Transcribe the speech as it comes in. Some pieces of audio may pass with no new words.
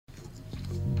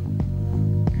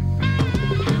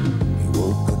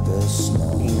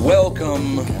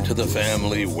Welcome to the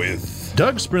family with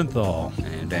Doug Sprinthal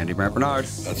and Andy Bernard.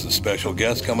 That's a special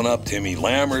guest coming up. Timmy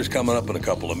Lammer's coming up in a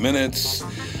couple of minutes.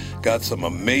 Got some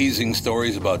amazing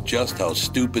stories about just how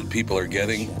stupid people are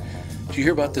getting. Did you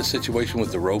hear about this situation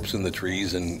with the ropes in the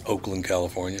trees in Oakland,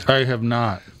 California? I have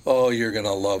not. Oh, you're going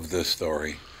to love this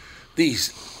story.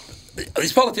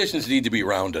 These politicians need to be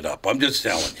rounded up. I'm just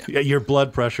telling you. Yeah, your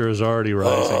blood pressure is already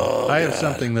rising. I have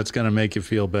something that's going to make you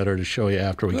feel better to show you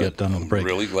after we get done with the break.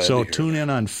 Really glad so to hear tune that. in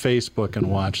on Facebook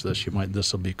and watch this.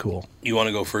 This will be cool. You want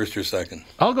to go first or second?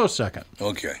 I'll go second.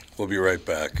 Okay. We'll be right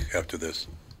back after this.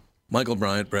 Michael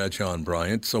Bryant, Bradshaw and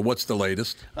Bryant. So what's the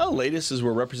latest? Well, the latest is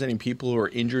we're representing people who are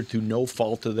injured through no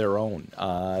fault of their own.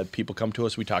 People come to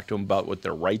us. We talk to them about what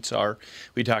their rights are.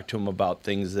 We talk to them about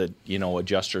things that,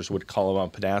 adjusters would call them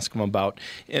up and ask them about.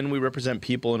 And we represent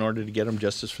people in order to get them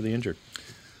justice for the injured.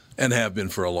 And have been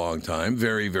for a long time.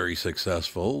 Very, very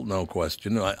successful, no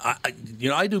question.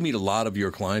 I do meet a lot of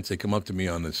your clients. They come up to me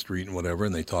on the street and whatever,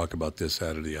 and they talk about this,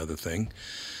 that, or the other thing.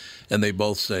 And they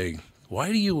both say, why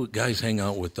do you guys hang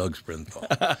out with Doug Sprinthal?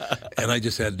 And I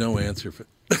just had no answer for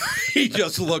He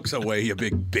just looks away, you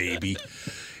big baby.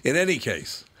 In any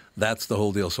case, that's the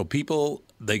whole deal. So people,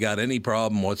 they got any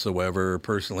problem whatsoever,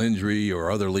 personal injury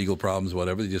or other legal problems,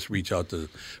 whatever, they just reach out to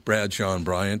Bradshaw and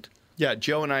Bryant. Yeah,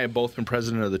 Joe and I have both been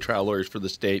president of the trial lawyers for the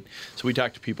state, so we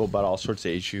talk to people about all sorts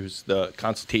of issues. The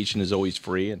consultation is always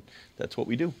free, and that's what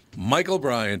we do. Michael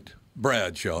Bryant,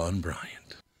 Bradshaw and Bryant.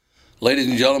 Ladies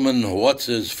and gentlemen, what's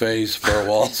his face for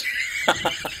Walzer?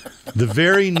 The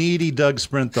very needy Doug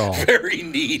Sprinthal. Very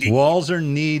needy. Walzer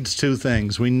needs two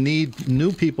things. We need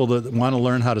new people that want to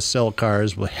learn how to sell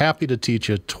cars. We're happy to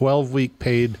teach a 12-week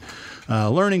paid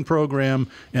learning program,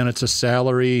 and it's a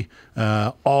salary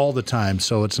all the time,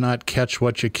 so it's not catch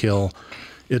what you kill.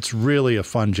 It's really a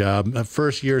fun job.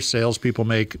 First year salespeople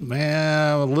make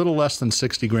a little less than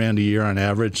 $60,000 a year on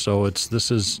average, so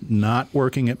this is not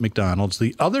working at McDonald's.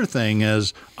 The other thing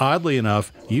is, oddly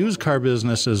enough, used car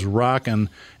business is rocking,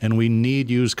 and we need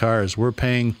used cars. We're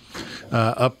paying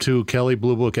up to Kelley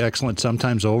Blue Book Excellent,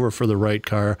 sometimes over for the right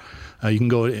car. You can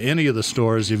go to any of the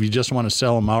stores if you just want to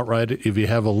sell them outright. If you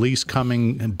have a lease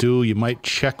coming due, you might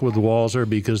check with Walzer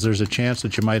because there's a chance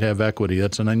that you might have equity.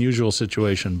 That's an unusual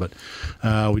situation, but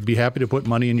we'd be happy to put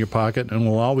money in your pocket, and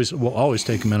we'll always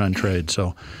take them in on trade.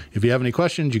 So if you have any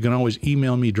questions, you can always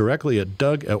email me directly at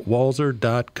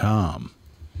doug@walzer.com.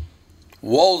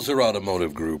 Walzer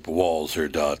Automotive Group,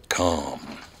 walzer.com.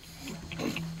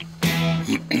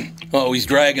 Oh, he's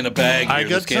dragging a bag here. I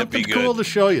got something cool to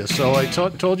show you. So I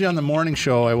told you on the morning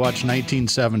show I watched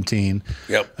 1917.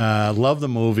 Yep. Love the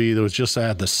movie. There was just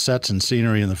the sets and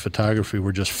scenery and the photography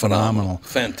were just phenomenal.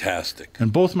 Fantastic.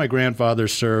 And both my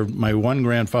grandfathers served. My one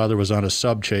grandfather was on a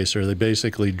sub chaser. They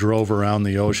basically drove around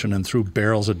the ocean and threw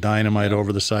barrels of dynamite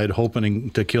over the side, hoping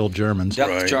to kill Germans.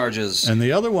 Depth charges. And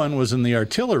the other one was in the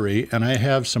artillery, and I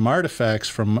have some artifacts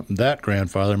from that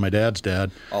grandfather, my dad's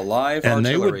dad. A live and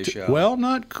artillery they would show. Well,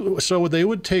 not so they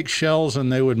would take shells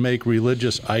and they would make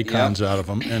religious icons out of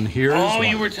them. And here's one.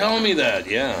 You were telling me that,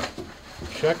 yeah.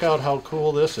 Check out how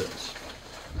cool this is.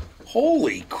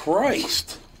 Holy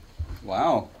Christ.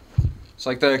 Wow. It's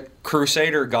like the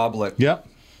Crusader goblet. Yep.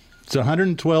 It's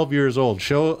 112 years old.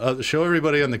 Show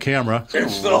everybody on the camera.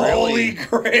 It's the Holy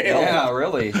Grail. Yeah,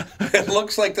 really. It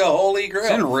looks like the Holy Grail.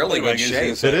 It's in really good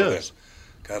shape. It is.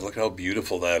 God, look how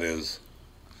beautiful that is.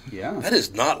 Yeah. That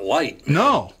is not light.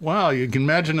 No. Wow. You can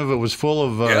imagine if it was full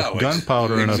of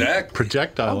gunpowder and a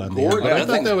projectile on the end. But I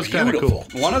thought that was kind of cool.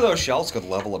 One of those shells could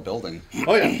level a building.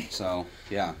 Oh, yeah. So,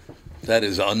 yeah. That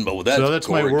is unbelievable. That's gorgeous.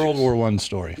 my World War I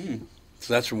story.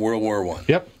 So that's from World War I.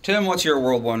 Yep. Tim, what's your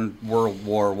World War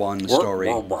I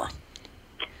story?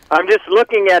 I'm just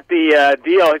looking at the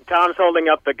deal. Tom's holding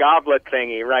up the goblet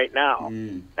thingy right now.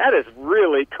 That is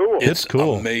really cool. It's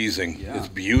cool. Amazing. Yeah. It's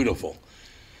beautiful.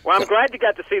 Well, I'm glad you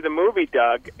got to see the movie,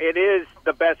 Doug. It is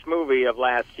the best movie of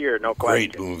last year, no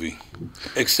question. Great movie.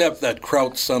 Except that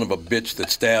Kraut son of a bitch that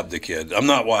stabbed the kid. I'm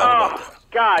not wild about that.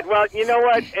 God, well, you know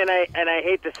what? And I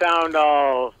hate to sound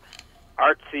all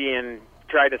artsy and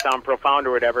try to sound profound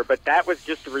or whatever, but that was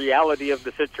just the reality of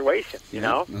the situation, you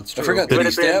know? That's I true. forgot, did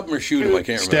he stab him or shoot him? I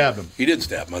can't remember. Stabbed him. He did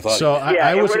stab him, I thought. So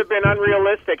It would have been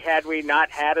unrealistic had we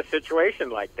not had a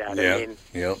situation like that. Yeah, I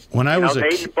mean, when I was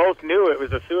they both knew it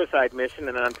was a suicide mission,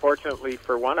 and unfortunately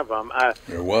for one of them,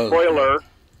 there was. spoiler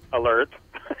alert.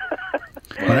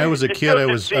 When I was a kid, I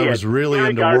was really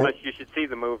into Regardless, you should see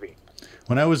the movie.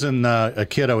 When I was a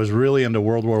kid, I was really into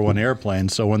World War I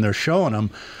airplanes. So when they're showing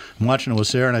them, I'm watching it with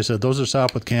Sarah, and I said, "Those are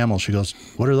Sopwith Camels." She goes,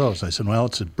 "What are those?" I said, "Well,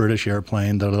 it's a British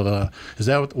airplane." Da, da, da. Is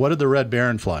that what did the Red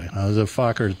Baron fly? It was a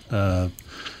Fokker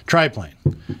triplane.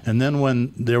 And then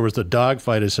when there was the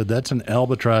dogfight, I said, that's an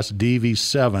Albatross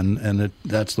DV7, and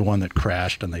that's the one that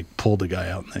crashed, and they pulled the guy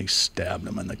out, and they stabbed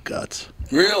him in the guts.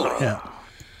 Really? Yeah.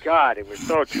 God, it was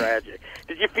so tragic.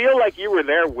 Did you feel like you were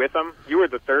there with them? You were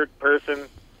the third person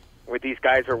with these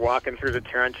guys who were walking through the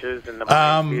trenches and the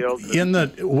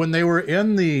minefields? When they were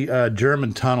in the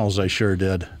German tunnels, I sure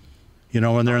did. You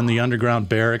know, when they're in the underground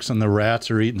barracks and the rats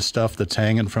are eating stuff that's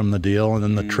hanging from the deal, and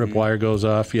then the tripwire goes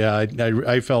off. Yeah,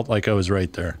 I felt like I was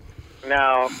right there.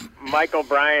 Now, Michael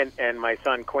Bryant and my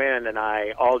son Quinn and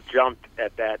I all jumped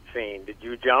at that scene. Did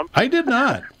you jump? I did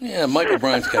not. Yeah, Michael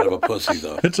Bryant's kind of a pussy,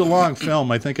 though. It's a long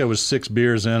film. I think I was 6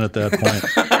 beers in at that point.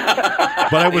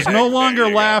 But I was no longer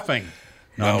laughing.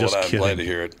 No, I'm just kidding. Glad to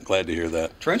hear it. Glad to hear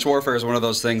that. Trench warfare is one of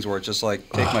those things where it's just like,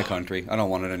 take my country. I don't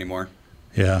want it anymore.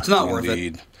 Yeah. It's not worth it.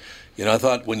 Indeed. You know, I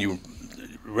thought when you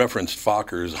referenced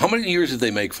Fokkers, how many years did they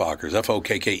make Fokkers?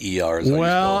 F-O-K-K-E-R.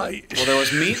 Well, There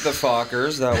was Meet the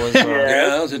Fokkers. That was... yeah,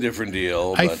 that was a different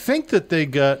deal. I think that they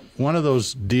got one of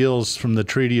those deals from the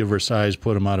Treaty of Versailles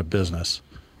put them out of business.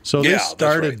 So they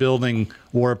started building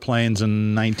warplanes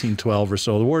in 1912 or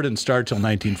so. The war didn't start till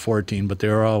 1914, but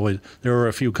there were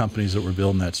a few companies that were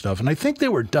building that stuff. And I think they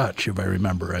were Dutch, if I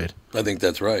remember right. I think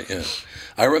that's right, yeah.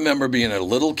 I remember being a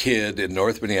little kid in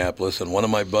North Minneapolis, and one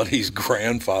of my buddy's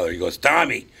grandfather, he goes,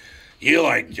 Tommy, you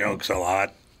like jokes a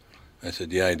lot. I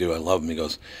said, yeah, I do. I love them. He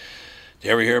goes, did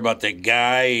you ever hear about that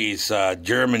guy? He's a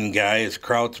German guy. His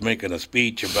Kraut's making a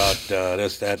speech about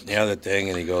this, that, and the other thing.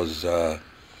 And he goes,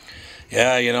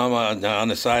 yeah, you know, I'm on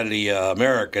the side of the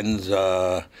Americans,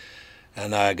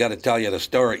 and I got to tell you the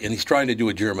story. And he's trying to do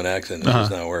a German accent. This is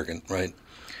not working, right?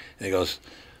 And he goes,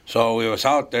 so we was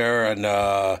out there, and,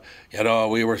 you know,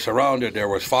 we were surrounded. There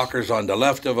was Fokkers on the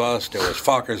left of us. There was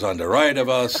Fokkers on the right of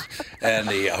us. And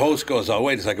the host goes, oh,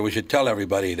 wait a second. We should tell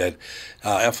everybody that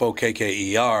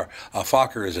F-O-K-K-E-R, a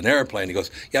Fokker is an airplane. He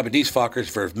goes, yeah, but these Fokkers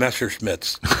for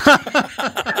Messerschmitts.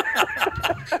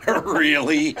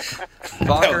 Really?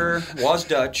 Fokker was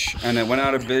Dutch, and it went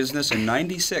out of business in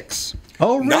 96.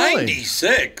 Oh, really?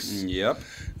 96? Yep.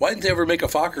 Why didn't they ever make a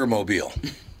Fokker mobile?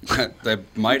 They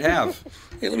might have.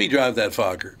 Hey, let me drive that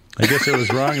Fokker. I guess I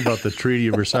was wrong about the Treaty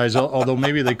of Versailles, although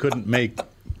maybe they couldn't make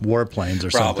warplanes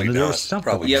or Probably something. not. There was something.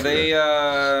 Probably Yeah,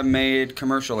 they made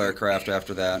commercial aircraft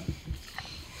after that.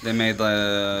 They made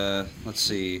let's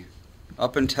see,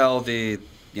 up until the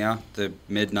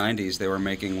mid-90s, they were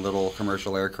making little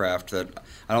commercial aircraft that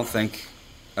I don't think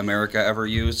America ever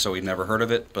used, so we never heard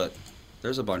of it, but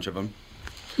there's a bunch of them.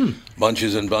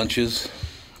 Bunches and bunches.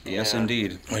 Yes,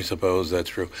 indeed. I suppose that's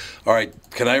true. All right,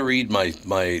 can I read my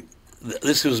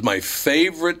this was my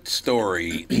favorite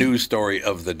story, news story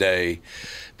of the day,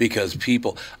 because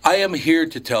I am here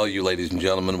to tell you, ladies and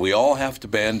gentlemen, we all have to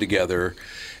band together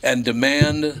and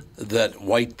demand that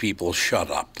white people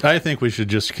shut up. I think we should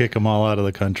just kick them all out of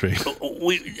the country.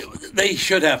 They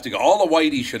should have to go. All the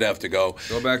whiteys should have to go.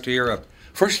 Go back to Europe.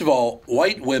 First of all,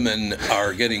 white women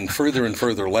are getting further and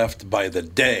further left by the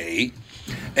day,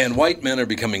 and white men are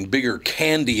becoming bigger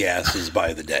candy asses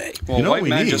by by Well, You know white what we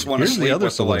men need? just want to Here's the sleep other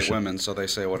with the white solution. women, so they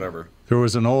say whatever. There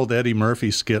was an old Eddie Murphy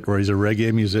skit where he's a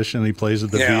reggae musician and he plays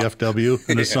at the Yeah. VFW,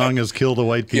 and the song is "Kill the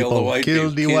White People." Kill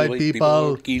the white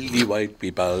people. Kill the white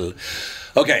people.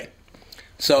 Okay,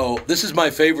 so this is my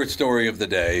favorite story of the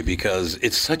day because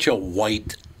it's such a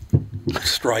white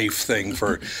strife thing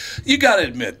you got to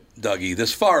admit, Dougie,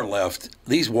 this far left,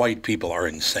 these white people are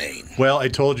insane. Well, I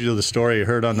told you the story I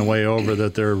heard on the way over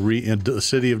that the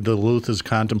city of Duluth is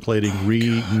contemplating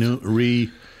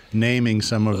renaming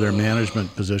some of their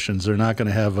management positions. They're not going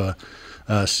to have a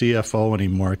CFO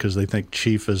anymore because they think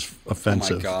chief is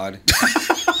offensive. Oh, my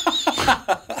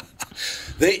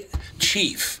God.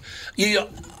 Chief.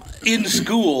 In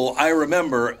school, I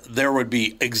remember there would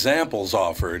be examples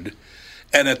offered,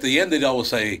 and at the end they'd always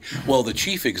say, well, the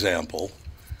chief example.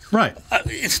 Right.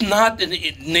 It's not a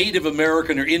Native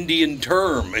American or Indian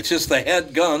term. It's just the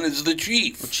head gun is the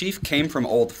chief. Chief came from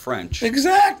Old French.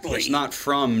 Exactly. It's not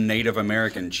from Native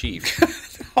American chief.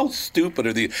 How stupid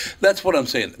are these? That's what I'm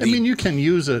saying. I mean, you can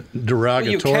use it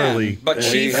derogatorily. You can, but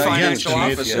chief against financial chief,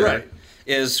 officer right.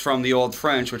 is from the Old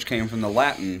French, which came from the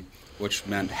Latin, which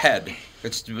meant head.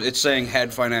 It's saying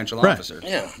head financial officer.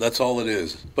 Yeah, that's all it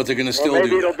is. But they're going to still maybe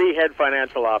do it'll that. be head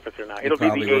financial officer now. It'll be the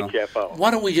probably will. HFO.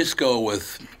 Why don't we just go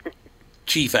with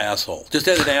chief asshole? Just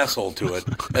add an asshole to it,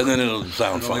 and then it'll sound I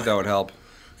don't fine. think that would help.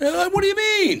 What do you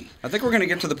mean? I think we're going to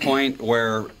get to the point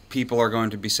where people are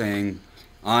going to be saying,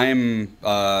 I'm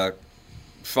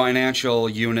Financial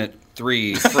Unit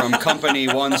 3 from Company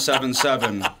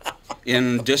 177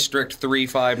 in District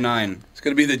 359. It's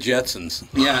going to be the Jetsons.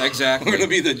 Yeah, exactly. We're going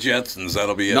to be the Jetsons.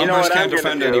 That'll be it. No. You know Numbers what I'm can't going to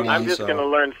defend do? anyone, I'm just so- going to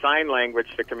learn sign language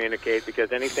to communicate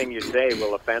because anything you say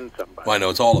will offend somebody. Well, I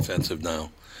know it's all offensive now.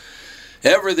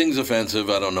 Everything's offensive.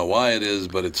 I don't know why it is,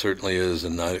 but it certainly is.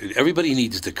 And everybody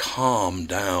needs to calm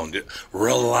down,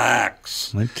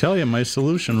 relax. I tell you, my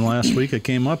solution last week I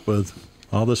came up with,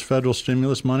 all this federal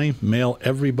stimulus money, mail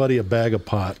everybody a bag of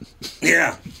pot.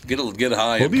 Yeah, get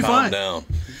high We'll and be calm fine. down.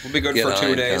 We'll be good Get for high 2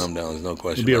 and days. calm down. There's no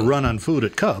question. It'll be a about it. run on food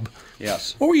at Cub.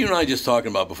 Yes. What were you and I just talking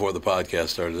about before the podcast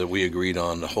started that we agreed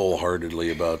on wholeheartedly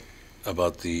about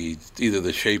the either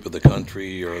the shape of the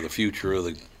country or the future of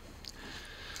the.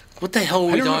 What the hell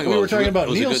were we talking about? We were talking about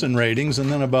Was it good? Nielsen ratings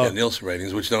and then about Nielsen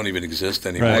ratings, which don't even exist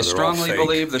anymore. Right. I They're all strongly fake.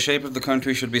 believe the shape of the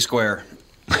country should be square.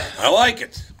 I like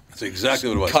it. That's exactly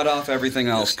what it was. Cut off everything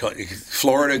else.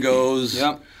 Florida goes.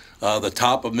 Yep. The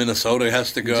top of Minnesota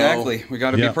has to go. Exactly. We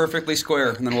got to Yeah. be perfectly square,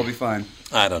 and then we'll be fine.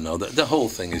 I don't know. The whole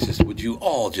thing is just, would you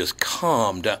all just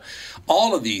calm down?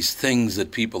 All of these things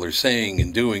that people are saying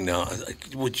and doing now,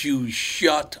 would you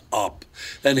shut up?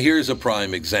 And here's a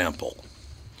prime example.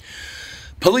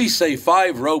 Police say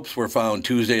 5 ropes were found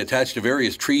Tuesday attached to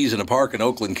various trees in a park in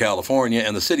Oakland, California,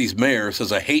 and the city's mayor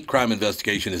says a hate crime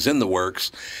investigation is in the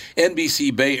works.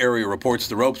 NBC Bay Area reports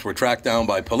the ropes were tracked down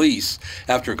by police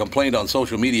after a complaint on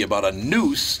social media about a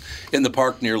noose in the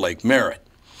park near Lake Merritt.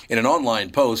 In an online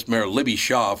post, Mayor Libby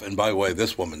Schaaf, and by the way,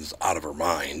 this woman's out of her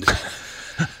mind,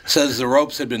 says the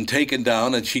ropes had been taken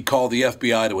down and she called the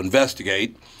FBI to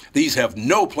investigate. These have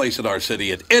no place in our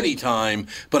city at any time,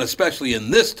 but especially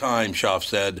in this time, Schaaf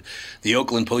said. The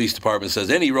Oakland Police Department says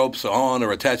any ropes on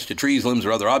or attached to trees, limbs,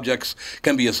 or other objects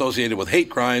can be associated with hate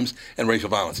crimes and racial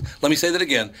violence. Let me say that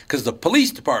again, because the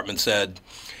police department said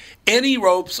any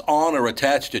ropes on or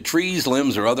attached to trees,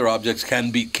 limbs, or other objects can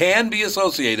be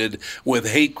associated with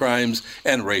hate crimes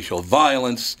and racial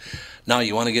violence. Now,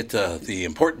 you want to get to the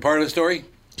important part of the story?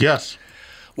 yes.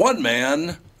 One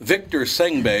man, Victor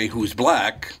Sengbe, who's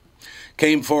black,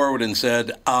 came forward and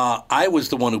said, I was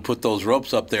the one who put those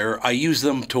ropes up there. I use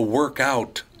them to work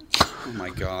out. Oh, my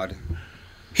God.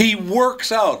 He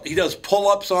works out. He does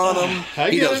pull-ups on them.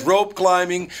 He get does it. rope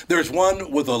climbing. There's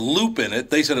one with a loop in it.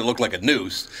 They said it looked like a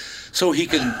noose. So he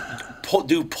can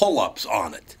do pull-ups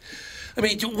on it. I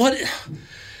mean, what?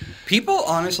 People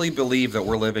honestly believe that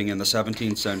we're living in the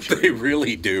 17th century. They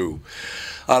really do.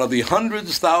 Out of the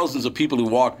hundreds, thousands of people who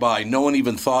walked by, no one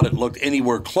even thought it looked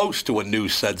anywhere close to a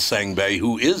noose, said Sengbe,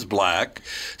 who is black.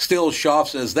 Still, Schaaf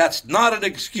says that's not an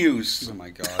excuse. Oh, my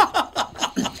God.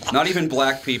 Not even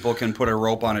black people can put a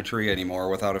rope on a tree anymore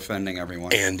without offending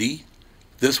everyone. Andy,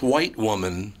 this white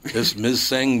woman, this Ms.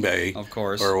 Sengbe, Of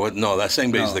course. or what? No, that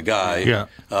Sengbe's No. the guy. Yeah.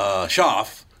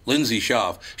 Schaaf, Lindsay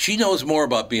Schaaf. She knows more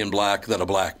about being black than a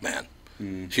black man.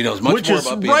 She knows much Which more is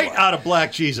about being right black. out of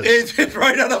Black Jesus. It's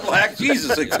right out of Black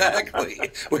Jesus, exactly.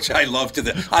 Which I love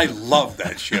I love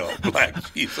that show,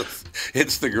 Black Jesus.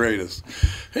 It's the greatest.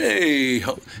 Hey,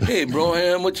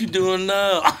 Broham, what you doing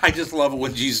now? I just love it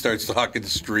when Jesus starts talking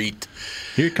street.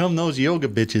 Here come those yoga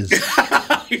bitches.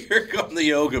 Here come the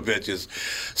yoga bitches.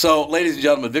 So, ladies and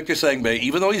gentlemen, Victor Sengbe,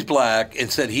 even though he's black,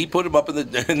 and said he put him up in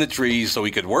the trees so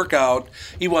he could work out,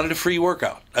 he wanted a free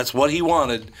workout. That's what he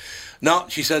wanted. No,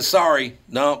 she says, sorry.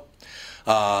 No.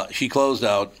 She closed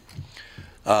out.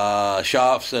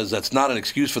 Schaaf says that's not an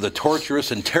excuse for the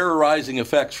torturous and terrorizing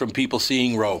effects from people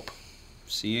seeing rope.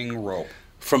 Seeing rope.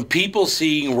 From people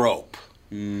seeing rope.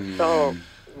 So,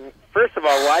 first of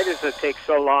all, why does it take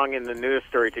so long in the news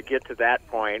story to get to that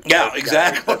point? Yeah, Those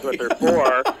exactly. guys, that's what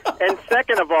they're for. And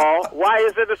second of all, why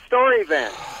is it a story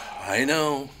then? I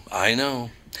know.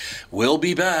 We'll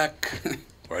be back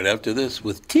right after this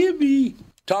with Timmy.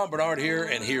 Tom Bernard here,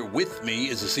 and here with me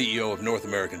is the CEO of North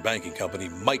American Banking Company,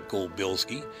 Michael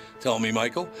Bilski. Tell me,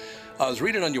 Michael, I was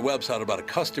reading on your website about a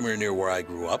customer near where I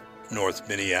grew up, North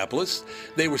Minneapolis.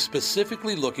 They were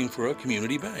specifically looking for a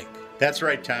community bank. That's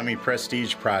right, Tommy,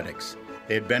 Prestige Products.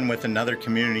 They had been with another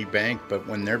community bank, but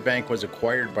when their bank was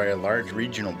acquired by a large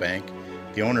regional bank,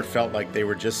 the owner felt like they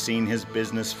were just seeing his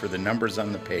business for the numbers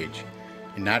on the page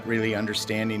and not really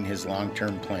understanding his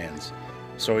long-term plans.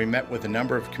 So he met with a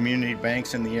number of community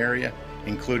banks in the area,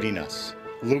 including us.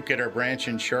 Luke at our branch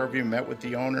in Shoreview met with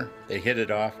the owner, they hit it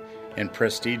off, and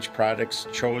Prestige Products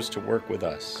chose to work with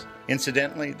us.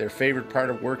 Incidentally, their favorite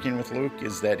part of working with Luke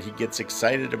is that he gets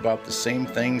excited about the same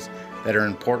things that are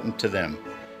important to them.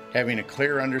 Having a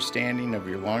clear understanding of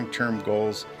your long-term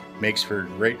goals makes for a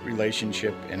great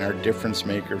relationship and our difference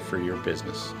maker for your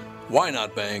business. Why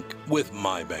not bank with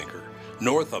my banker?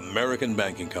 North American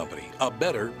Banking Company, a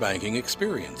better banking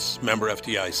experience. Member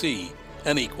FDIC,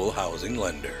 an equal housing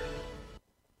lender.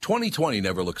 2020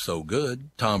 never looked so good.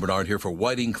 Tom Bernard here for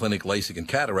Whiting Clinic LASIK and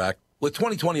Cataract. With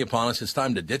 2020 upon us, it's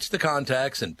time to ditch the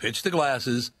contacts and pitch the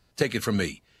glasses. Take it from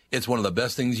me. It's one of the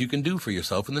best things you can do for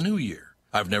yourself in the new year.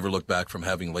 I've never looked back from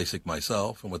having LASIK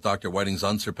myself, and with Dr. Whiting's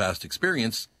unsurpassed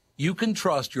experience, you can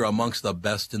trust you're amongst the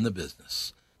best in the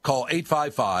business. Call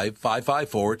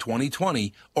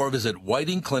 855-554-2020 or visit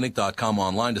whitingclinic.com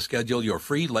online to schedule your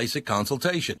free LASIK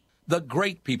consultation. The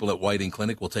great people at Whiting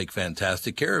Clinic will take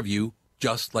fantastic care of you,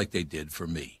 just like they did for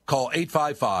me. Call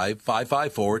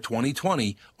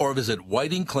 855-554-2020 or visit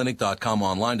whitingclinic.com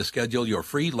online to schedule your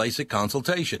free LASIK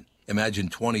consultation. Imagine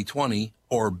 2020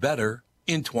 or better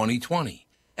in 2020.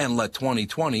 And let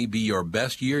 2020 be your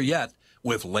best year yet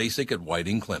with LASIK at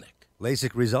Whiting Clinic.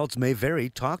 LASIK results may vary.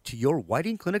 Talk to your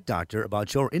Whiting Clinic doctor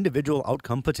about your individual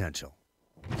outcome potential.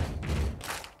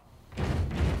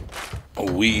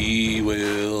 We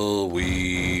will.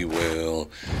 You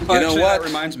know Actually, what? That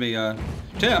reminds me,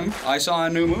 Tim, I saw a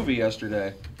new movie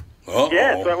yesterday. Uh-oh.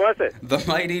 Yes, what was it? The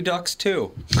Mighty Ducks 2.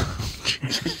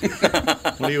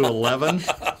 What are you, 11?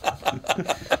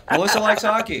 Melissa likes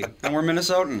hockey, and we're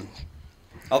Minnesotan.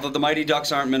 Although the Mighty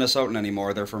Ducks aren't Minnesotan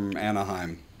anymore, they're from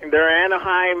Anaheim. They're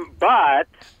Anaheim, but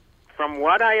from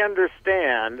what I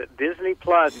understand, Disney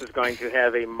Plus is going to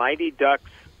have a Mighty Ducks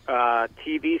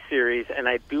TV series, and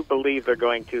I do believe they're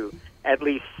going to at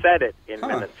least set it in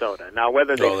Minnesota. Now,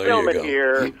 whether they film it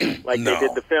here like No. they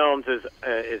did the films is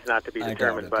not to be I doubt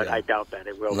determined, it, but yeah. I doubt that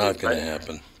it will. Not be. going to But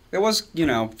happen. It was,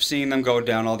 seeing them go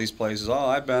down all these places. Oh,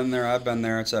 I've been there,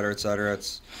 et cetera, et cetera.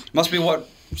 It must be what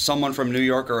someone from New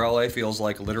York or L.A. feels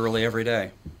like literally every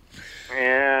day.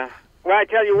 Yeah. Well, I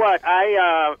tell you what,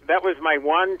 that was my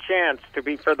one chance to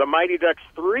be for the Mighty Ducks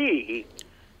 3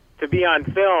 to be on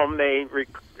film. They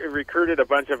recruited a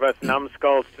bunch of us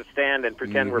numbskulls to stand and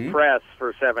pretend we're press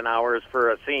for 7 hours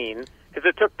for a scene, because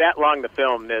it took that long to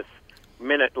film this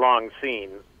minute-long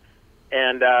scene.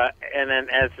 And then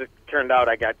as it turned out,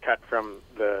 I got cut from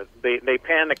they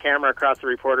panned the camera across the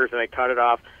reporters and they cut it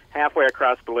off halfway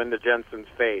across Belinda Jensen's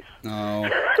face. Oh.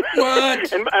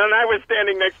 What? And I was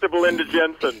standing next to Belinda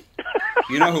Jensen.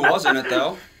 You know who was in it,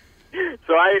 though?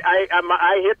 So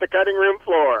I hit the cutting room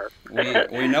floor.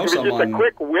 We know it was someone. just a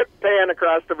quick whip pan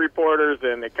across the reporters,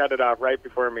 and they cut it off right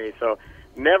before me. So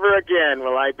never again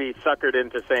will I be suckered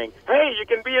into saying, "Hey, you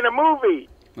can be in a movie."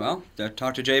 Well,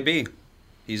 talk to JB.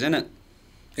 He's in it.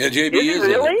 Yeah, JB Is he is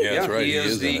really? in it. Yeah, that's right. He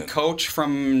is in the it. coach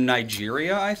from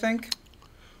Nigeria, I think.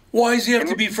 Why does he have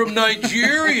to be from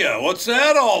Nigeria? What's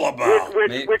that all about?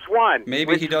 Which one?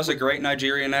 Maybe he does a great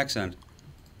Nigerian accent.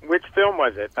 Which film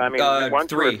was it? I mean, 1,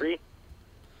 2, or 3. 3?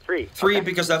 3. 3 Okay.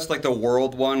 because that's like the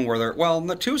world one where they're... Well,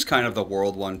 the 2's kind of the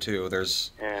world one, too.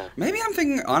 There's... Yeah. Maybe I'm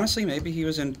thinking... Honestly, maybe he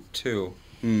was in 2.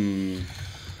 You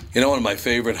know one of my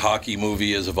favorite hockey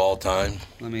movies of all time?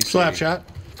 Let me see. Slapshot.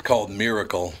 It's called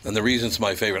Miracle. And the reason it's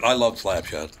my favorite... I love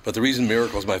Slapshot. But the reason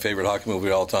Miracle is my favorite hockey movie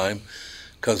of all time...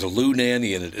 because Lou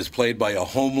Nanny in it is played by a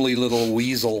homely little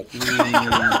weasel.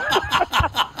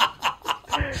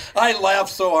 I laugh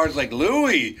so hard. It's like,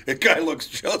 Louie, the guy looks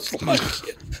just like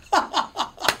it.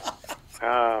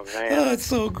 Oh, man. Oh, it's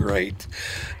so great.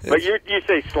 But you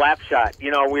say Slapshot.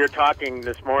 You know, we were talking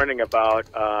this morning about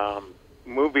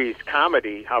movies,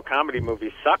 comedy, how comedy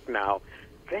movies suck now.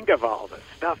 Think of all the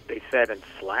stuff they said in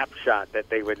Slapshot that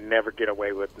they would never get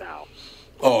away with now.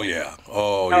 Oh, yeah.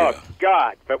 Oh, yeah. Oh,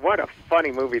 God. But what a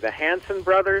funny movie. The Hanson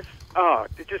brothers. Oh,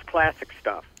 they're just classic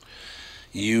stuff.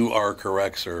 You are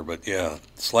correct, sir. But, yeah,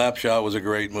 Slapshot was a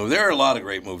great movie. There are a lot of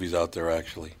great movies out there,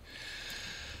 actually.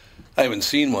 I haven't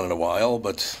seen one in a while,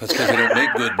 but that's because they don't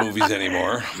make good movies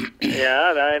anymore.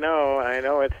 Yeah, I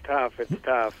know. It's tough. It's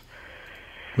tough.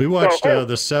 We watched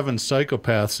The Seven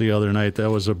Psychopaths the other night.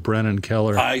 That was a Brennan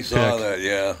Keller I saw pick. that,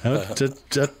 yeah.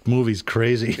 That movie's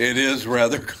crazy. It is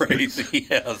rather crazy,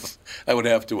 yes. I would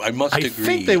have to. I must agree. I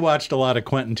think they watched a lot of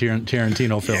Quentin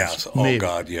Tarantino films. Yes. Oh, Maybe.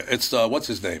 God, yeah. It's, what's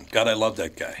his name? God, I love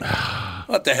that guy.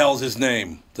 What the hell's his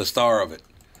name? The star of it.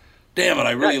 Damn it,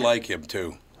 I really like him,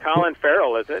 too. Colin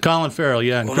Farrell, is it? Colin Farrell,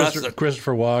 yeah. And Well, that's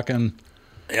Christopher Walken.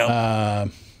 Yep.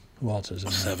 Who else is in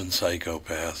that? Seven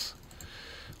Psychopaths.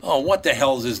 Oh, what the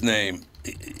hell's his name?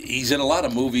 He's in a lot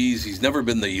of movies. He's never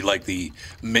been the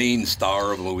main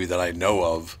star of a movie that I know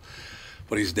of,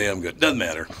 but he's damn good. Doesn't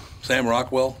matter. Sam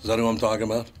Rockwell? Is that who I'm talking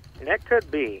about? That could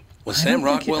be. Was Sam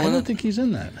Rockwell I in don't it? think he's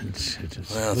in that.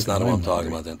 Well, that's not who I'm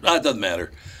talking about then. It doesn't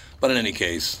matter. But in any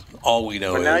case, all we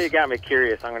know But is... now you got me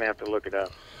curious. I'm going to have to look it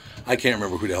up. I can't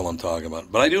remember who the hell I'm talking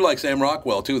about. But I do like Sam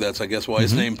Rockwell, too. That's, I guess, why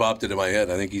his name popped into my head.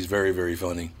 I think he's very, very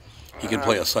funny. He can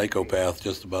play a psychopath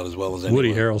just about as well as anyone.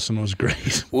 Woody Harrelson was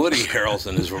great. Woody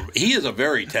Harrelson he is a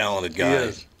very talented guy. He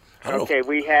is. I don't know. Okay,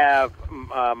 we have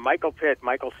Michael Pitt,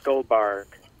 Michael Stolbarg,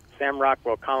 Sam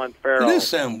Rockwell, Colin Farrell. It is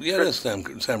Sam. Yeah, it is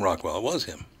Sam Rockwell. It was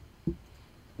him.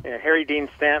 Harry Dean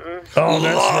Stanton, Oh,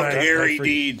 that's Loved right. Harry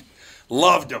Dean.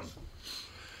 Loved him.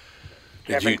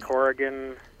 Kevin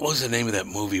Corrigan. What was the name of that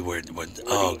movie where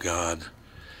oh, God.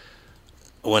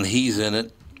 When he's in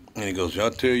it, and he goes,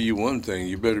 I'll tell you one thing,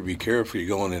 you better be careful you're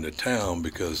going into town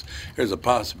because there's a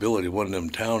possibility one of them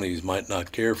townies might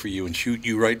not care for you and shoot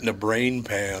you right in the brain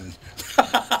pan.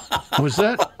 Was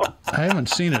that? I haven't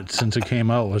seen it since it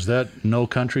came out. Was that No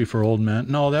Country for Old Men?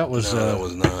 No, that was. No, that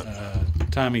was not.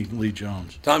 Tommy Lee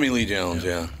Jones. Tommy Lee Jones,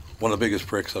 yeah. One of the biggest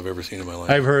pricks I've ever seen in my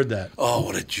life. I've heard that. Oh,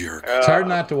 what a jerk. It's hard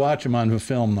not to watch him on the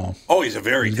film, though. Oh, he's a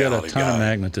very He's got a talented ton guy. of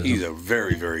magnetism. He's a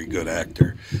very, very good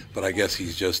actor. But I guess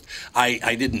he's just...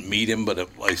 I didn't meet him, but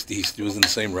he was in the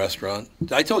same restaurant.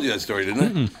 I told you that story,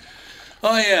 didn't I?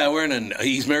 Oh, yeah.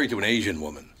 He's married to an Asian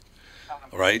woman.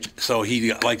 Right? So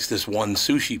he likes this one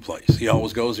sushi place. He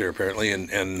always goes there, apparently. And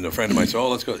a friend of mine said,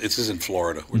 let's go. This is in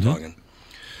Florida, we're talking.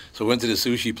 So we went to the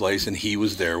sushi place, and he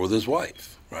was there with his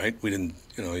wife. Right? We didn't,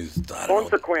 he's... I don't Phone's know.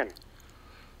 for Quinn.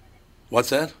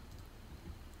 What's that?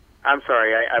 I'm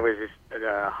sorry, I was just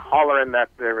hollering that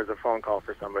there was a phone call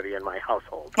for somebody in my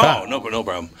household. Oh, no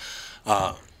problem.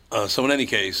 So in any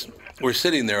case, we're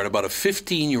sitting there, and about a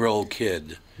 15-year-old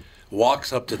kid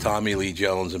walks up to Tommy Lee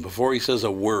Jones, and before he says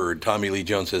a word, Tommy Lee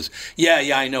Jones says, yeah,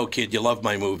 I know, kid, you love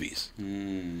my movies.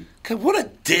 God, what a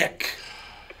dick.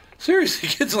 Seriously,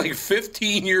 kid's like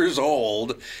 15 years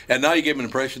old, and now you give him an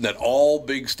impression that all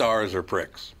big stars are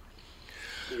pricks.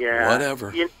 Yeah.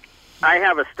 Whatever. I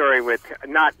have a story with,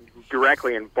 not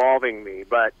directly involving me,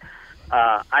 but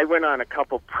I went on a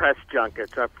couple press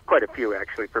junkets, quite a few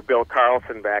actually, for Bill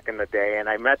Carlson back in the day, and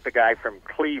I met the guy from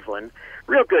Cleveland,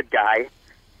 real good guy.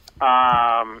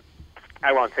 I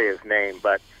won't say his name,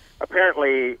 but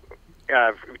apparently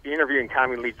interviewing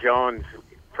Tommy Lee Jones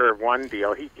for one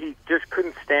deal, he just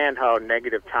couldn't stand how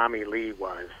negative Tommy Lee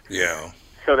was. Yeah.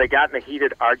 So they got in a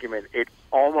heated argument. It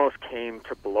almost came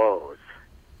to blows.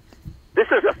 This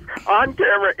is an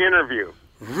on-camera interview.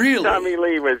 Really? Tommy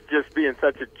Lee was just being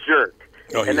such a jerk.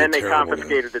 Oh, he's and then a they terrible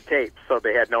confiscated the tape, so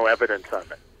they had no evidence of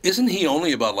it. Isn't he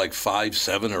only about like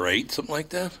 5'7" or 8, something like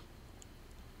that?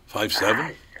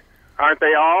 5'7"? Aren't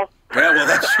they all? Yeah, well,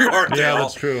 that's true. Aren't they Yeah, all?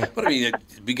 that's true. But I mean,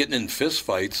 it'd be getting in fist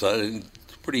fights.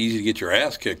 It's pretty easy to get your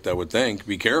ass kicked, I would think.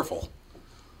 Be careful.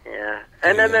 Yeah.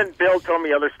 And then Bill told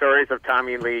me other stories of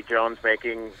Tommy Lee Jones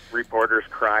making reporters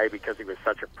cry because he was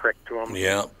such a prick to them.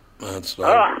 Yeah, that's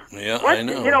yeah, What, I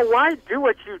know. Why do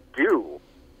what you do?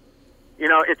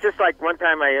 It's just like one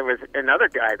time I was another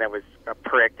guy that was a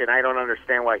prick, and I don't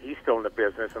understand why he's still in the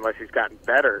business unless he's gotten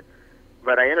better.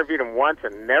 But I interviewed him once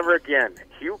and never again.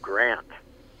 Hugh Grant.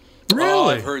 Really? Oh,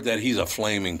 I've heard that he's a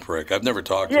flaming prick. I've never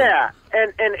talked to him. Yeah,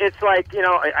 and it's like,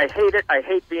 I hate it. I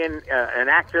hate being an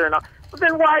actor and all. Well,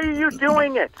 then why are you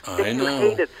doing it? I If know. you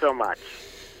hate it so much.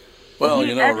 Well,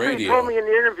 He actually radio. told me in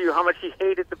the interview how much he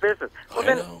hated the business. Well, I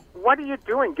then know. what are you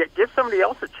doing? Give somebody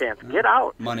else a chance. Get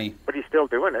out. Money. But he's still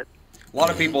doing it, A lot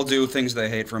of people do things they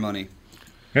hate for money.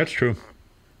 That's true.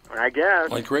 I guess.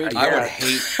 Like radio.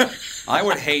 I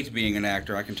would hate being an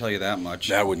actor. I can tell you that much.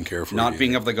 I wouldn't care for Not it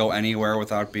being either. able to go anywhere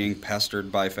without being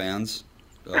pestered by fans.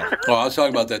 Ugh. Oh, I was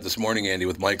talking about that this morning, Andy,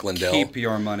 with Mike Lindell. Keep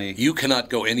your money. You cannot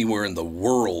go anywhere in the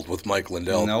world with Mike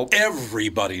Lindell. Nope.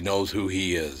 Everybody knows who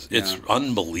he is. It's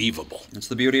unbelievable. It's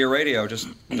the beauty of radio. Just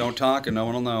don't talk and no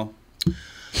one will know.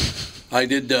 I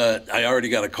did. I already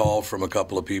got a call from a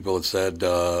couple of people that said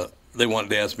they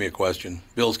wanted to ask me a question.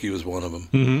 Bilski was one of them.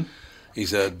 Mm-hmm. He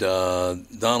said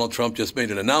Donald Trump just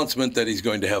made an announcement that he's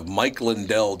going to have Mike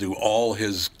Lindell do all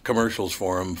his commercials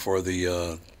for him for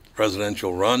the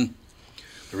presidential run,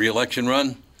 the re-election run.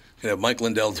 He's going to have Mike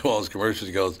Lindell do all his commercials.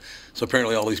 He goes, so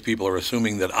apparently all these people are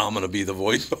assuming that I'm going to be the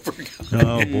voiceover guy.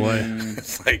 Oh, boy.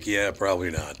 It's like, yeah,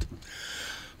 probably not.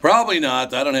 Probably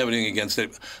not. I don't have anything against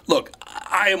it. Look,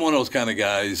 I am one of those kind of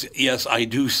guys. Yes, I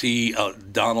do see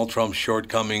Donald Trump's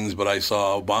shortcomings, but I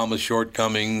saw Obama's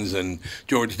shortcomings and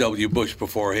George W. Bush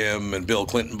before him and Bill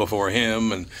Clinton before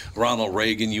him and Ronald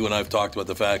Reagan. You and I have talked about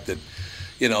the fact that,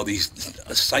 these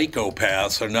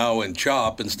psychopaths are now in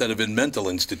CHOP instead of in mental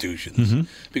institutions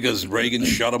because Reagan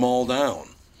shut them all down.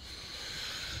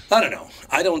 I don't know.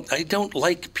 I don't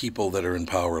like people that are in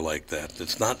power like that.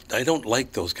 I don't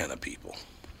like those kind of people.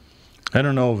 I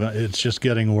don't know if it's just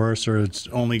getting worse or it's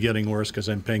only getting worse because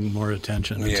I'm paying more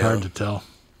attention. It's hard to tell.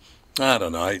 I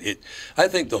don't know. I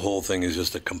think the whole thing is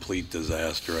just a complete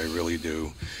disaster. I really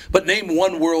do. But name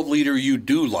one world leader you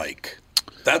do like.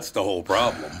 That's the whole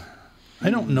problem. I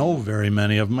don't know very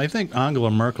many of them. I think Angela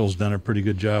Merkel's done a pretty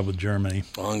good job with Germany.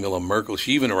 Angela Merkel. Is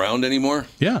she even around anymore?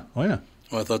 Yeah, oh yeah.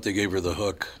 Oh, I thought they gave her the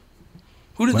hook.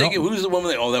 Who did they give? Who's the woman?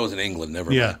 That was in England.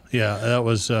 Never mind. Yeah, that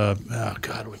was,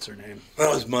 God, what's her name? That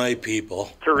was my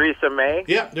people. Theresa May.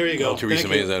 Yeah, there you go. Theresa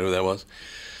May, is that who that was?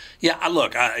 Yeah,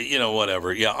 look,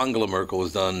 whatever. Yeah, Angela Merkel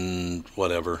has done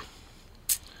whatever.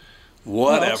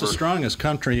 Well, it's the strongest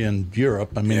country in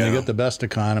Europe. I mean, they get the best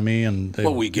economy, and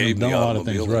they've done a lot of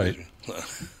things right.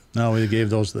 No, we gave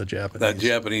those to the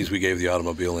Japanese. We gave the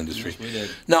automobile industry. Yes, we did.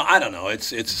 No, I don't know.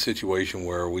 It's a situation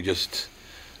where we just...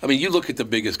 I mean, you look at the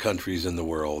biggest countries in the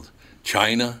world.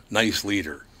 China, nice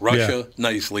leader. Russia,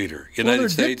 nice leader. United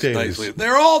States, nice leader.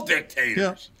 They're all dictators.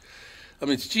 Yeah. I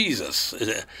mean, it's Jesus.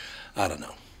 I don't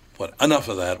know. But enough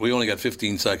of that. We only got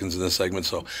 15 seconds in this segment,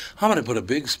 so I'm going to put a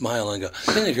big smile on and go,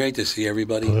 isn't it great to see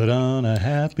everybody? Put on a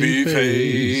happy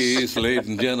face. Ladies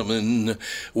and gentlemen.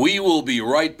 We will be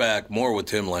right back. More with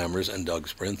Tim Lammers and Doug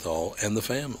Sprinthal and the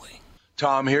family.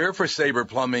 Tom here for Sabre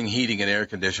Plumbing, Heating, and Air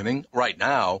Conditioning. Right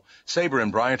now, Sabre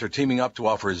and Bryant are teaming up to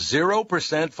offer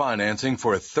 0% financing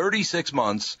for 36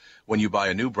 months when you buy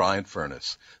a new Bryant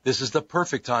furnace. This is the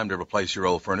perfect time to replace your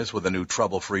old furnace with a new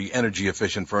trouble-free,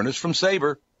 energy-efficient furnace from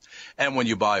Sabre. And when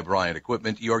you buy Bryant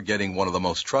equipment, you're getting one of the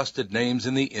most trusted names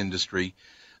in the industry.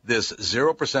 This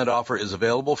 0% offer is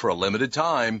available for a limited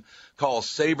time. Call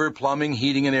Sabre Plumbing,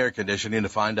 Heating, and Air Conditioning to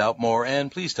find out more,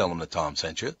 and please tell them that Tom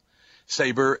sent you.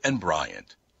 Sabre and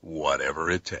Bryant, whatever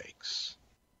it takes.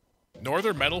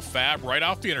 Northern Metal Fab, right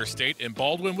off the interstate in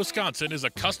Baldwin, Wisconsin, is a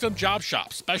custom job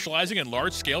shop specializing in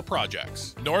large-scale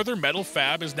projects. Northern Metal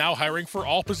Fab is now hiring for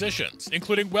all positions,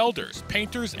 including welders,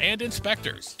 painters, and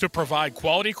inspectors, to provide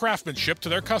quality craftsmanship to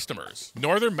their customers.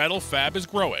 Northern Metal Fab is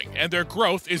growing, and their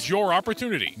growth is your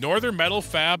opportunity. Northern Metal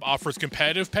Fab offers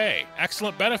competitive pay,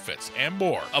 excellent benefits, and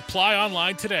more. Apply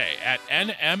online today at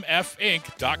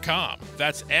nmfinc.com.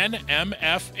 That's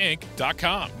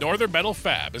nmfinc.com. Northern Metal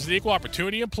Fab is the equal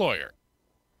opportunity employer.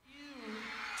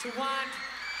 To want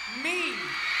me.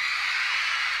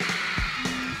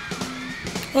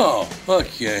 Oh,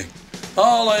 okay.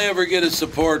 All I ever get is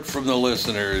support from the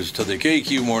listeners to the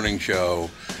KQ Morning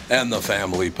Show and the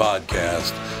Family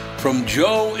Podcast. From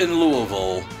Joe in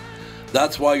Louisville,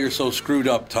 that's why you're so screwed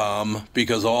up, Tom,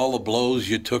 because all the blows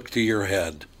you took to your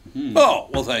head. Oh,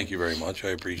 well, thank you very much. I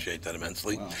appreciate that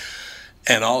immensely. Wow.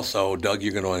 And also, Doug,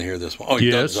 you're going to want to hear this one. Oh,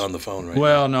 yes. Doug's on the phone right now.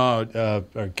 Well, no,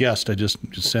 our guest, I just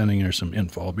sending her some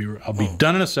info. I'll be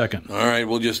done in a second. All right,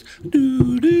 we'll just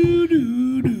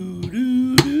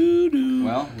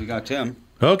Well, we got Tim.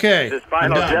 Okay. This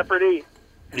Final Jeopardy.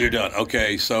 You're done.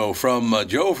 Okay, so from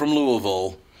Joe from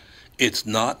Louisville, it's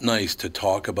not nice to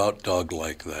talk about Doug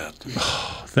like that.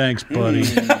 Thanks, buddy.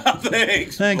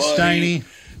 Thanks, buddy. Steiny.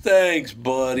 Thanks,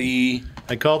 buddy.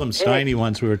 I called him Steiny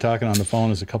once. We were talking on the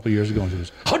phone a couple years ago, and he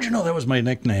goes, "How'd you know that was my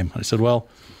nickname?" I said, "Well,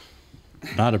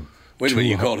 not a." Wait a minute,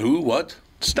 you called who? What?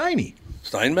 Steiny.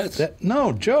 Steinmetz?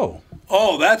 No, Joe.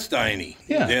 Oh, that's Steiny.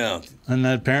 Yeah. And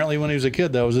apparently, when he was a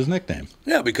kid, that was his nickname.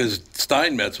 Yeah, because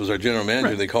Steinmetz was our general manager.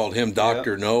 Right. They called him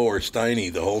Dr. No or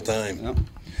Steiny the whole time. Yep.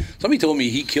 Somebody told me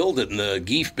he killed it in the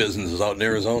geef business out in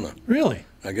Arizona. Really?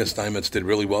 I guess Steinmetz did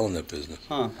really well in that business.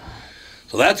 Huh.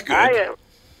 So that's good.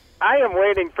 I am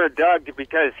waiting for Doug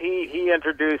because he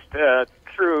introduced,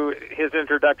 through his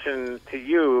introduction to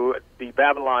you, the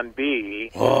Babylon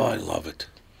Bee. Oh, I love it.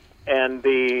 And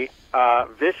the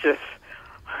vicious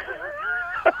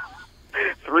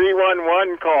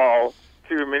 311 call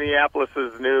to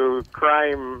Minneapolis's new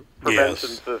crime prevention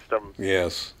system.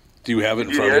 Yes. Do you have it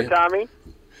in front of you? Did you hear, Tommy?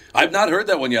 I've not heard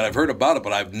that one yet. I've heard about it,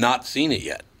 but I've not seen it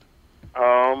yet.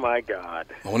 Oh, my God.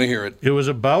 I want to hear it. It was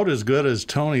about as good as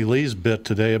Tony Lee's bit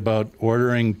today about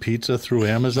ordering pizza through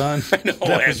Amazon. I know,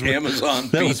 Amazon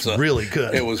that pizza. Was really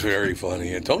good. It was very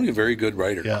funny. And Tony's a very good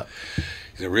writer. Yeah.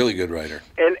 He's a really good writer.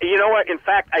 And you know what? In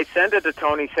fact, I sent it to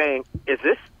Tony saying, is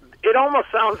this... It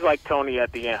almost sounds like Tony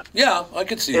at the end. Yeah, I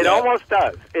could see that. It almost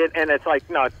does. And it's like,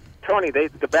 no, Tony,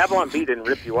 the Babylon Bee didn't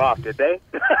rip you off, did they?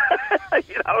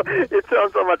 It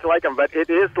sounds so much like him, but it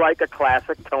is like a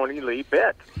classic Tony Lee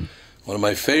bit. One of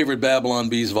my favorite Babylon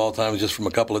Bees of all time was just from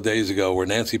a couple of days ago where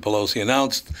Nancy Pelosi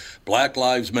announced Black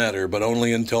Lives Matter, but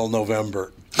only until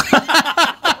November. See,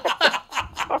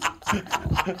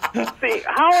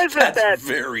 how is it that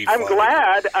very I'm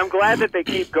funny. I'm glad that they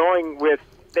keep going with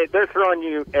they're throwing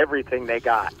you everything they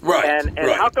got. Right. And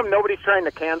right. How come nobody's trying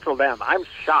to cancel them? I'm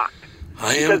shocked.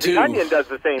 I am because too. The Onion does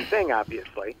the same thing,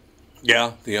 obviously.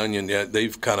 Yeah, the Onion,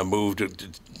 they've kind of moved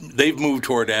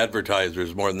toward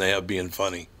advertisers more than they have being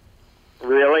funny.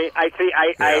 Really? I see.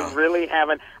 I Yeah. really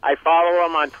haven't. I follow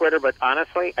him on Twitter, but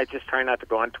honestly, I just try not to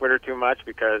go on Twitter too much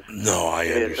because No, I it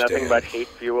is understand. nothing but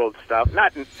hate-fueled stuff.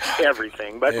 Not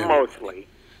everything, but Yeah. mostly.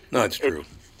 No, it's true.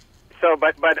 So,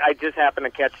 but I just happened to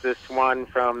catch this one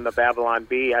from the Babylon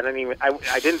Bee. I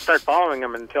didn't start following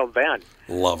him until then.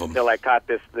 Love them. Until I caught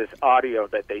this audio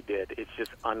that they did. It's just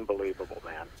unbelievable,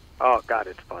 man. Oh God,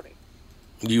 it's funny.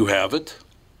 You have it,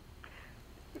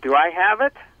 Do I have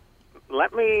it?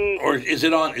 Let me. or is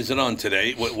it on? Is it on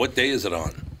today? What day is it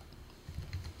on?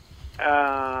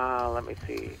 Let me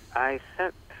see.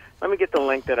 Let me get the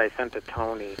link that I sent to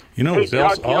Tony. You know Hey, what's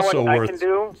Doug, you know also what I worth can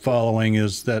do? following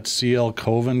is that CL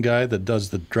Coven guy that does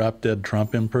the drop dead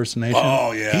Trump impersonation.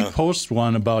 Oh, yeah. He posts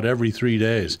one about every 3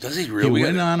 days. Does he really? He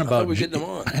went on I thought about. we were getting him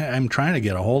on. I'm trying to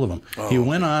get a hold of him. Oh, he okay.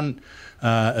 went on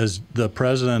as the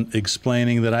president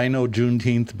explaining that I know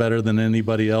Juneteenth better than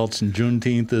anybody else, and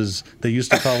Juneteenth is, they used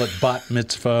to call it bat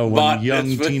mitzvah when Bat young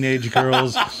mitzvah. teenage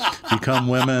girls become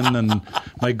women, and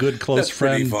my good close That's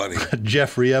pretty friend funny.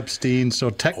 Jeffrey Epstein. So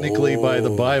technically, by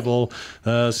the Oh. Bible,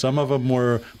 some of them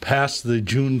were past the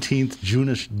Juneteenth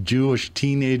Jewish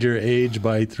teenager age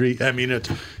by 3. I mean, it.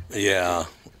 Yeah.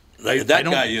 I That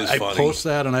don't- guy is I funny. post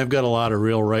that, and I've got a lot of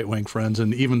real right-wing friends,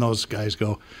 and even those guys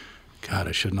go, God,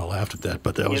 I shouldn't have laughed at that,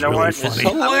 but that was know really what? funny.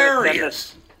 I'm gonna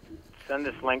Hilarious. Send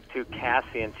this link to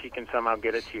Cassie, and she can somehow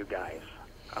get it to you guys.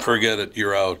 Forget it.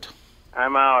 You're out.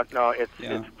 I'm out. No, it's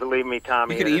Yeah. believe me,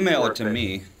 Tommy. You could it is email it worth to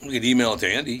me. You could email it to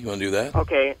Andy. You want to do that?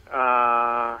 Okay.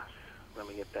 Let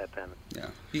me get that then. Yeah.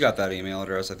 You got that email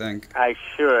address, I think. I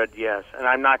should, yes, and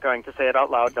I'm not going to say it out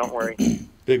loud. Don't worry.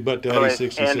 Big Butt Daddy Otherwise,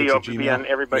 66 Andy at will be on Gmail.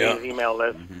 everybody's email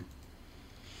list.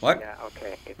 What? Yeah.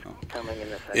 Okay. It's coming in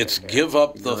a second. It's here.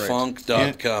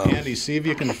 giveupthefunk.com. Andy, see if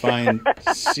you can find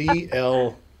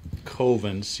CL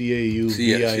Coven,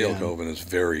 C-A-U-V-I-N. CL Coven is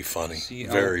very funny.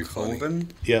 C.L. Very funny. Colvin?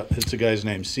 Yeah, it's a guy's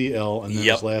name, CL, and then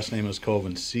Yep. his last name is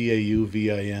Coven,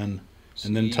 C-A-U-V-I-N,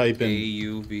 and then type in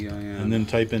A-U-V-I-N. and then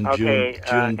type in Okay,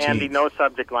 Juneteenth. Andy, no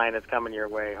subject line is coming your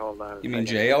way. Hold on. a You mean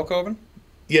second. J.L. Coven?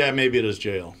 Yeah, maybe it is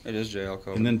jail. It is J.L.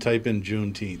 Coven. And then type in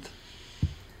Juneteenth.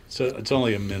 So it's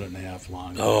only a minute and a half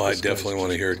long. Oh, I This guy's definitely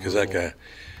want to just hear it because that brutal. guy.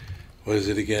 What is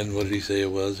it again? What did he say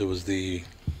it was? It was the.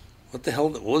 What the hell?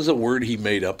 What was the word he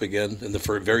made up again in the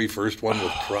very first one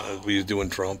with Trump? He was doing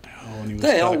Trump. Oh, when he was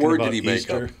The hell talking word about did he make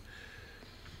Easter. up?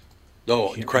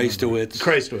 Oh, Christowitz.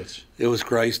 Christowitz. It was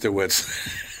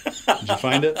Christowitz. Did you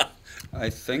find it? I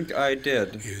think I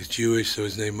did. He was Jewish, so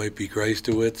his name might be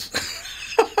Christowitz.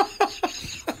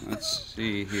 Let's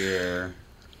see here.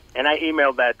 And I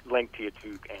emailed that link to you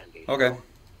too, Andy. Okay.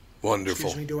 Wonderful.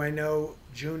 Excuse me, do I know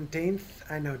Juneteenth?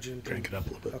 I know Juneteenth. Crank it up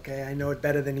a little bit. Okay, I know it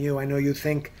better than you. I know you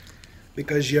think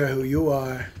because you're who you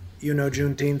are, you know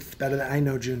Juneteenth better than I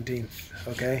know Juneteenth.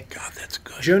 Okay? God, that's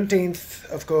good. Juneteenth,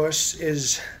 of course,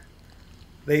 is,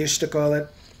 they used to call it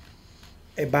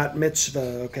a bat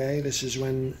mitzvah, okay? This is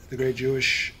when the great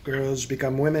Jewish girls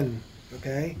become women,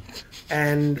 okay?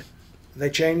 And they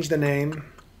changed the name,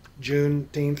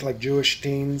 Juneteenth, like Jewish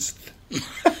teens.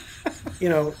 You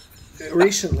know,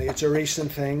 recently, it's a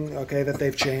recent thing, okay, that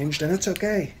they've changed, and it's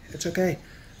okay. It's okay.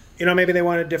 You know, maybe they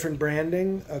wanted different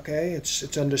branding, okay?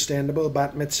 It's understandable.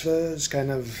 Bat mitzvah is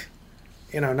kind of,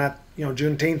 you know, not, you know,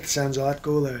 Juneteenth sounds a lot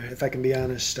cooler, if I can be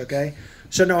honest, okay?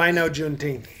 So, no, I know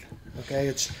Juneteenth,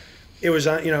 okay? It was,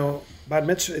 you know, bat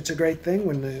mitzvah, it's a great thing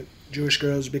when the Jewish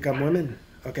girls become women,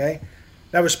 okay?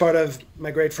 That was part of my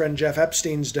great friend Jeff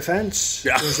Epstein's defense,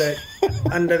 was that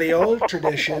under the old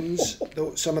traditions,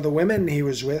 some of the women he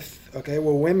was with, okay,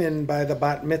 were women by the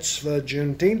bat mitzvah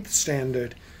Juneteenth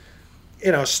standard.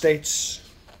 You know, states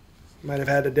might have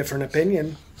had a different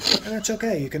opinion, and that's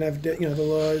okay. You can have, you know, the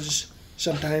laws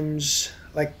sometimes,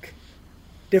 like,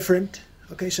 different,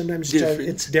 okay? Sometimes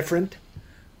it's different,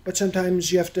 but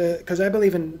sometimes you have to, because I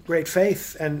believe in great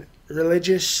faith and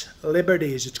religious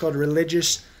liberties. It's called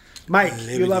religious. Mike,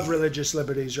 you love religious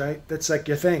liberties, right? That's like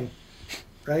your thing,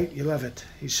 right? You love it.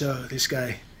 This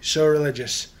guy, he's so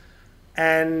religious.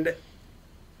 And,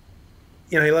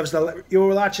 you know, he loves you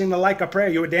were watching the Like a Prayer.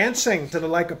 You were dancing to the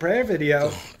Like a Prayer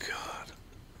video. Oh, God.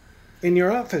 In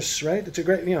your office, right? It's a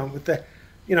great, you know, with the,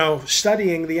 you know,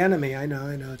 studying the enemy. I know.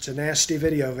 It's a nasty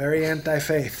video, very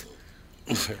anti-faith.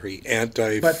 Very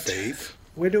anti-faith.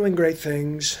 We're doing great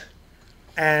things,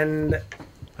 and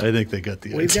I think they got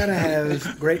the we've idea. got to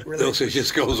have great Those, it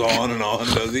just goes on and on,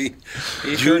 does he?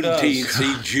 He sure does. Juneteenth,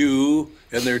 see Jew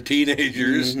and their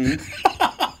teenagers.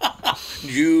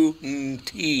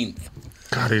 Juneteenth.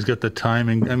 God, he's got the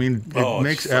timing. I mean, it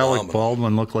makes Alec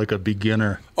Baldwin look like a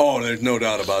beginner. Oh, there's no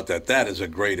doubt about that. That is a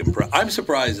great impression. I'm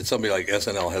surprised that somebody like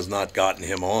SNL has not gotten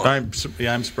him on. I'm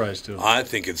surprised too. I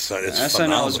think it's SNL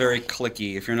phenomenal. is very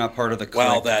cliquey. If you're not part of the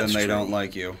clique, then they don't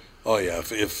like you. Oh yeah,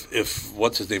 if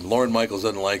what's his name, Lorne Michaels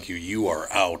doesn't like you, you are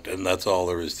out, and that's all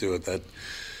there is to it.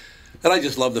 And I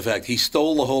just love the fact he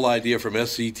stole the whole idea from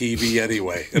SCTV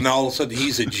anyway, and all of a sudden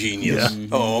he's a genius. Yeah.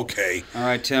 Oh, okay. All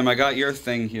right, Tim, I got your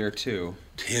thing here too.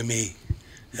 Timmy.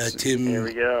 Tim. Here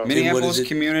we go. Minneapolis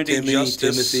Community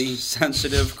Justice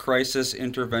Sensitive Crisis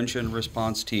Intervention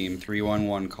Response Team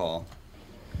 311 call.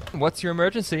 What's your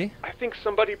emergency? I think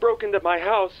somebody broke into my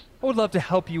house. I would love to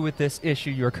help you with this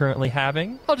issue you're currently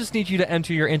having. I'll just need you to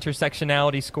enter your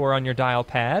intersectionality score on your dial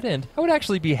pad, and I would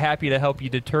actually be happy to help you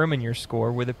determine your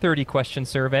score with a 30-question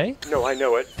survey. No, I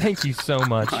know it. Thank you so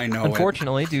much. I know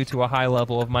Unfortunately, due to a high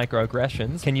level of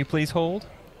microaggressions, can you please hold?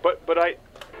 But I...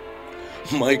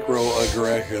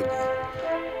 Microaggression.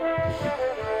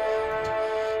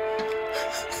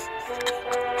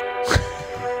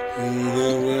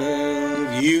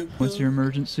 What's your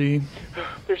emergency?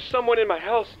 There's someone in my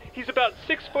house. He's about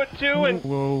 6'2" and...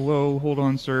 Whoa, hold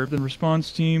on, sir. The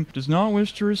response team does not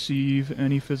wish to receive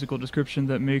any physical description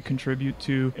that may contribute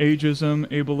to ageism,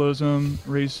 ableism,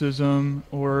 racism,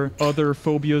 or other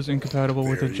phobias incompatible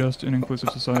with a just and inclusive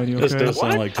society, okay? This does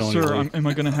sound like Tony Sir, Lee. am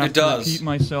I going to have to repeat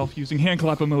myself using hand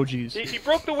clap emojis? He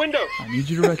broke the window. I need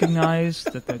you to recognize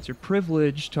that that's your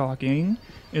privilege talking.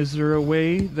 Is there a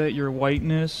way that your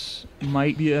whiteness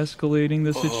might be escalating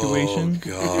the situation?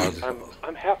 Oh, God.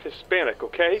 I'm half Hispanic,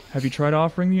 okay? Have you tried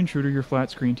offering the intruder your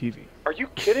flat screen TV? Are you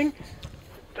kidding?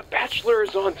 The Bachelor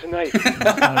is on tonight.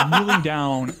 Kneeling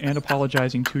down and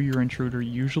apologizing to your intruder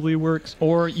usually works.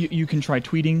 Or you can try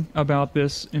tweeting about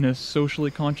this in a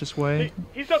socially conscious way.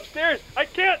 He's upstairs. I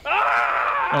can't.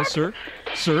 Ah!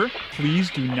 Sir, please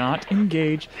do not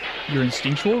engage. Your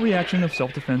instinctual reaction of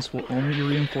self-defense will only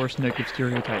reinforce negative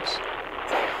stereotypes.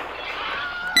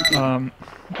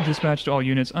 Dispatch to all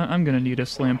units. I'm going to need a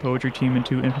slam poetry team and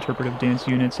 2 interpretive dance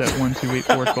units at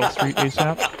 1284 12th Street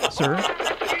ASAP. Sir,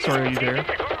 are you there?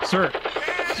 Sir.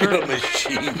 You're a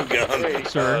machine gun. Hey,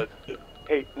 sir.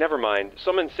 Hey, never mind.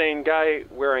 Some insane guy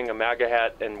wearing a MAGA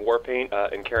hat and war paint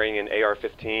and carrying an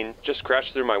AR-15 just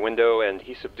crashed through my window and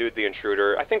he subdued the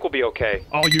intruder. I think we'll be okay.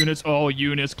 All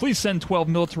units, please send 12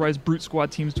 militarized brute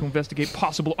squad teams to investigate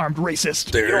possible armed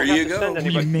racists. There you go.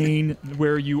 Remain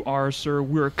where you are, sir.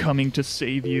 We're coming to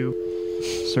save you.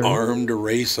 Sir. Armed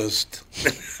racist.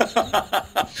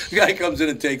 The guy comes in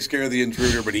and takes care of the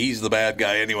intruder, but he's the bad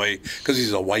guy anyway because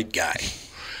he's a white guy.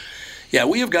 Yeah,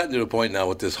 we have gotten to a point now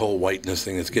with this whole whiteness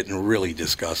thing that's getting really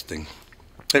disgusting.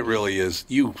 It really is.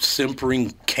 You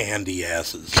simpering candy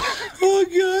asses. Oh,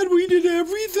 God, we did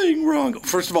everything wrong.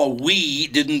 First of all, we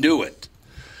didn't do it.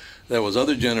 There was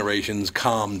other generations.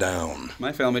 Calm down.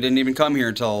 My family didn't even come here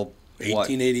until,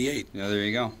 1888. Yeah, there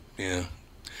you go. Yeah.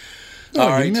 Oh, all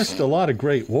right. You missed a lot of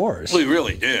great wars. We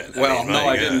really did.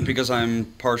 I didn't because I'm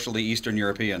partially Eastern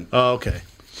European. Oh, okay.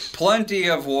 Plenty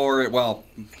of war,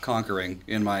 conquering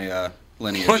in my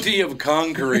lineage. Plenty of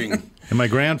conquering. And my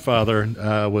grandfather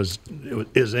was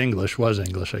English,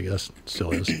 I guess,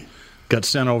 still is. Got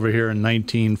sent over here in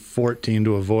 1914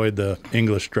 to avoid the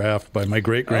English draft by my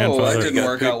great-grandfather. Oh, that didn't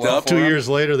work out well for 2 him. years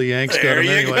later, the Yanks got him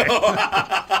anyway.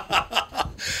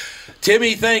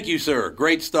 Timmy, thank you, sir.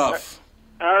 Great stuff.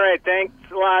 All right, thanks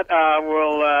a lot.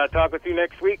 We'll talk with you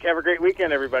next week. Have a great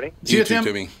weekend, everybody. See you, Tim.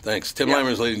 Timmy. Thanks. Tim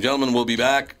Lammers, ladies and gentlemen, will be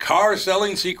back. Car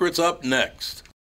selling secrets up next.